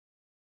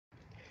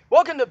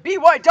Welcome to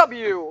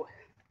BYW.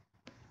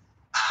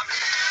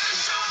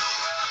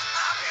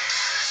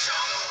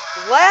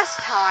 Last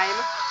time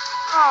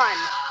on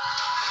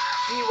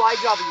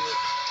BYW,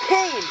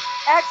 Kane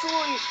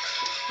actually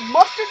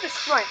mustered the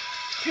strength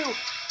to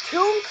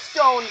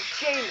tombstone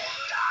Shaman.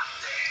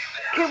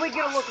 Can we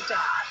get a look at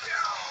that?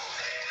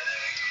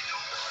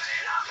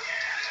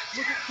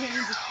 Look at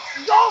Kane.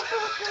 Go for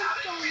the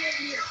tombstone right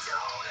here.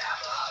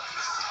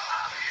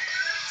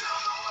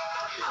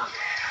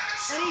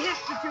 And he hits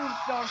the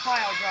tombstone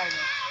pile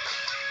driver.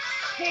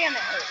 Damn, it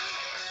hurts.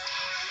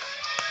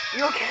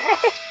 You okay?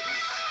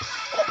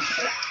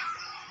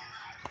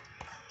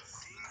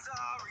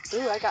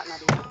 Ooh, I got an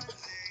idea.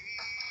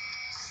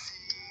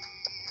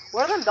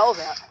 Where are them bells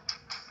at?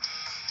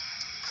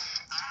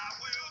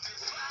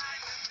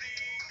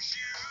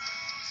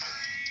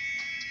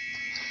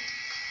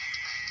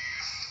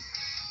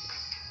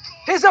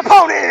 His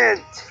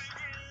opponent!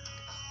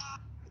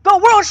 The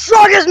world's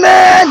strongest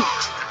man!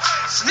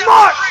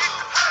 Mark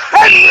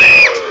Henry!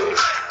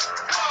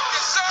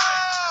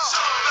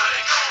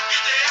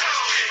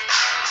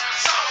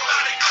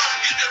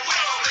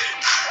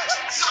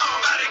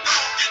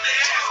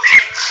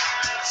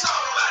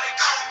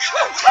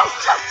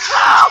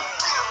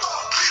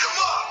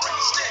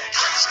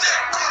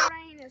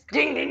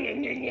 Ding ding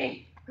ding ding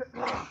ding!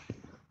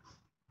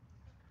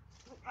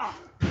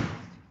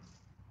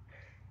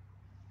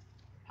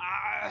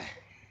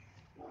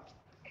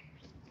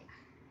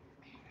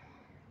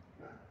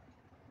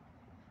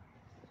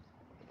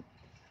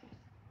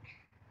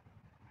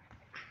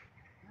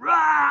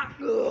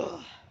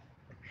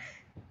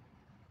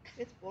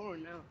 It's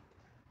blowing now.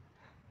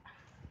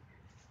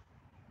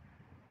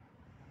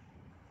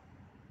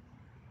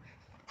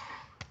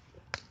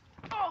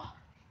 Oh.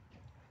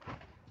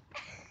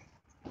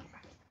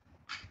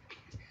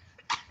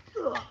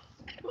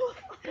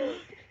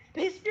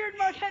 They scared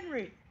Mark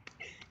Henry.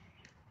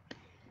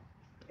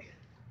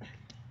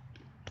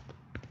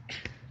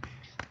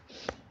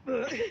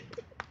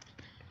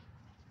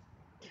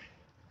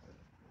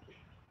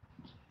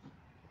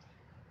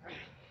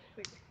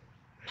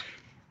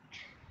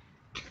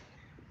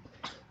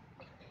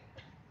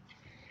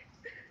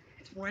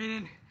 It's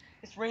raining.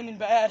 It's raining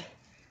bad.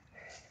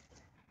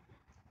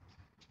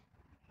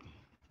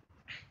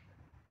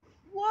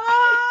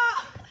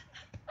 Whoa!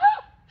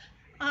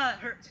 It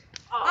hurts.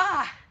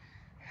 Oh.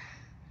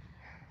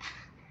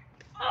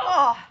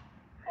 Oh.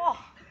 Oh.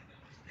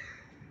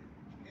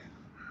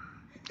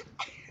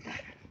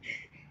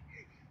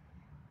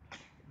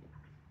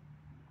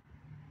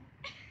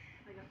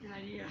 I got an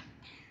idea.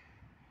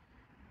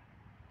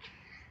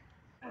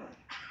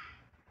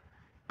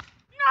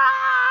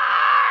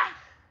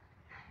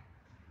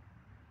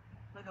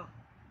 Let go.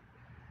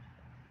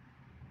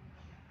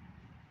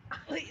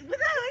 Wait, what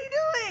the hell are you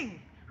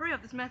doing? Hurry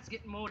up, this mat's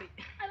getting moldy.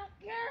 I don't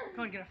care.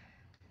 Come on, get up.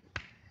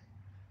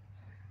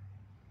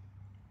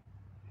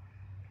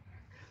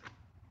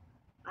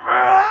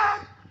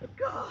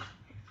 God.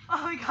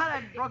 Oh my god,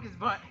 I broke his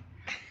butt.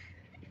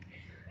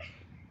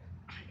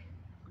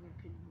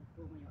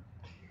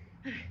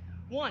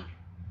 One,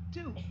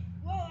 two.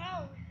 Whoa,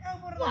 ow,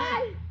 elbow to the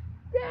head.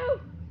 1,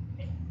 2.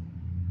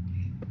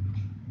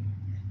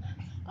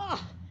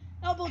 Ah,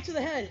 elbow to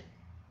the head.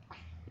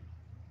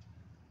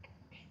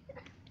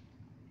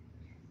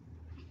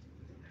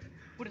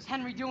 What is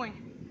Henry doing?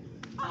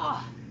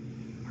 Ah.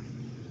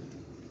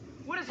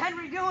 What is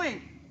Henry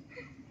doing?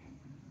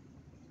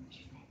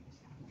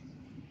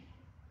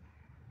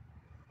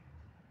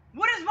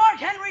 What is Mark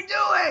Henry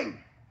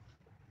doing?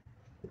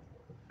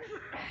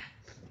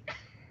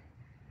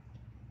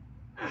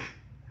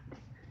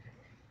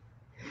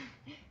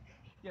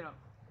 Get up.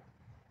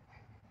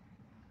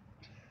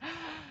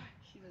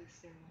 She looks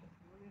staring at me.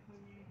 What the hell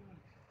are you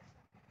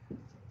doing?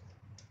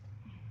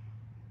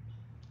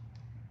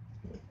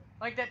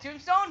 Like that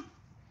tombstone?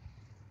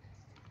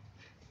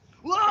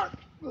 What?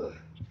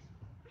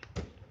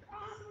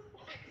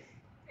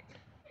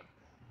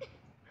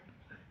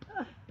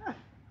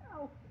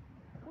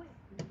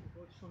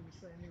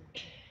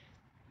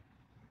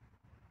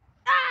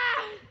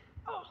 Ow.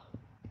 Oh.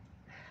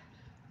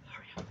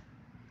 Hurry up.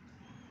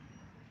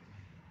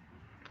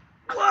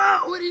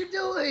 Whoa, what are you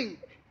doing?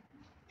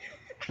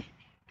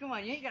 Come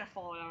on, you ain't gotta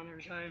fall down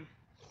every time.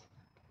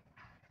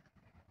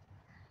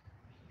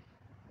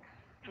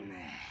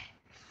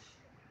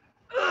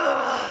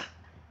 Ugh.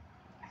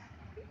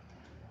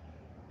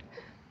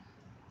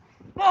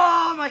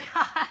 Oh my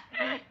god!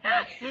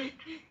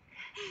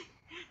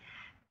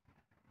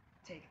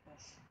 Take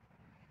this.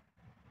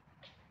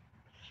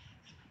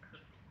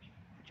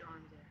 Put your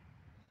arms there.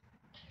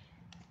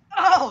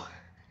 Oh!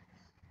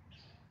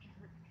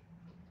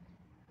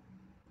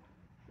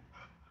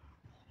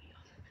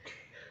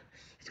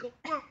 Let's go.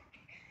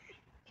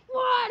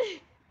 1,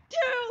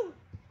 2.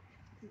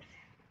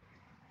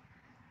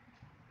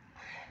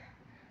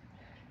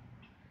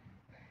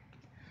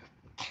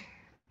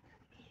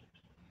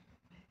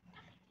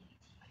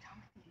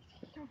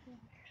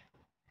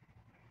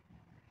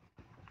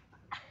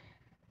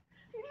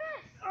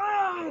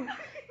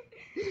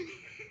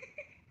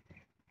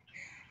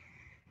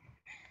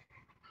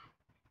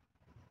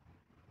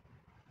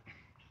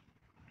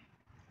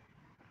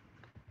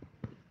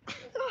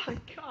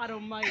 God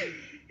almighty.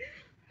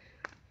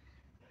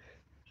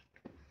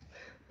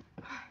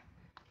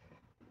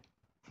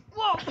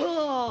 Whoa.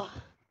 Oh.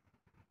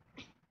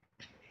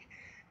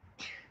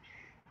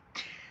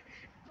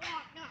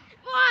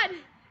 1,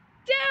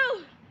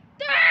 2,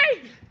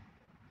 3.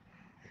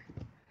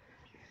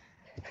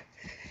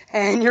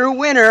 And your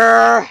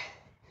winner,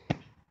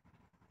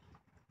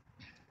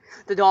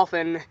 the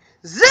dolphin,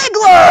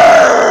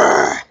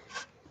 Ziggler!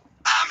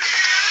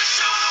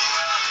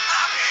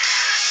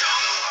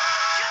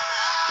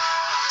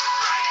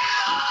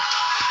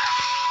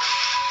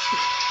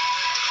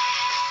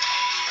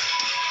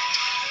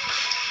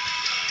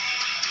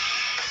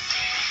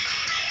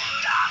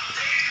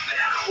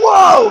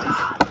 Whoa!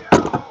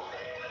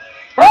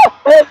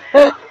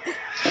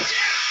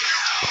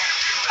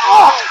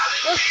 Oh,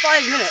 that's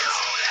 5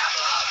 minutes.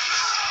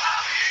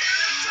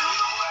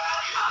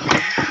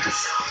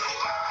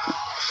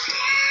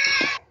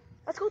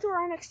 Let's go to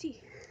our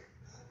NXT.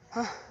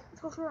 Huh?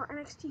 Let's go for our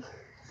NXT.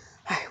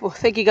 Alright, well,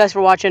 thank you guys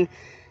for watching.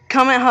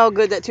 Comment how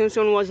good that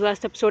Tombstone was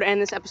last episode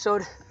and this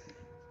episode.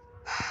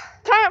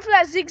 Comment for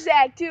that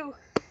zigzag too.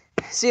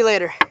 See you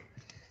later.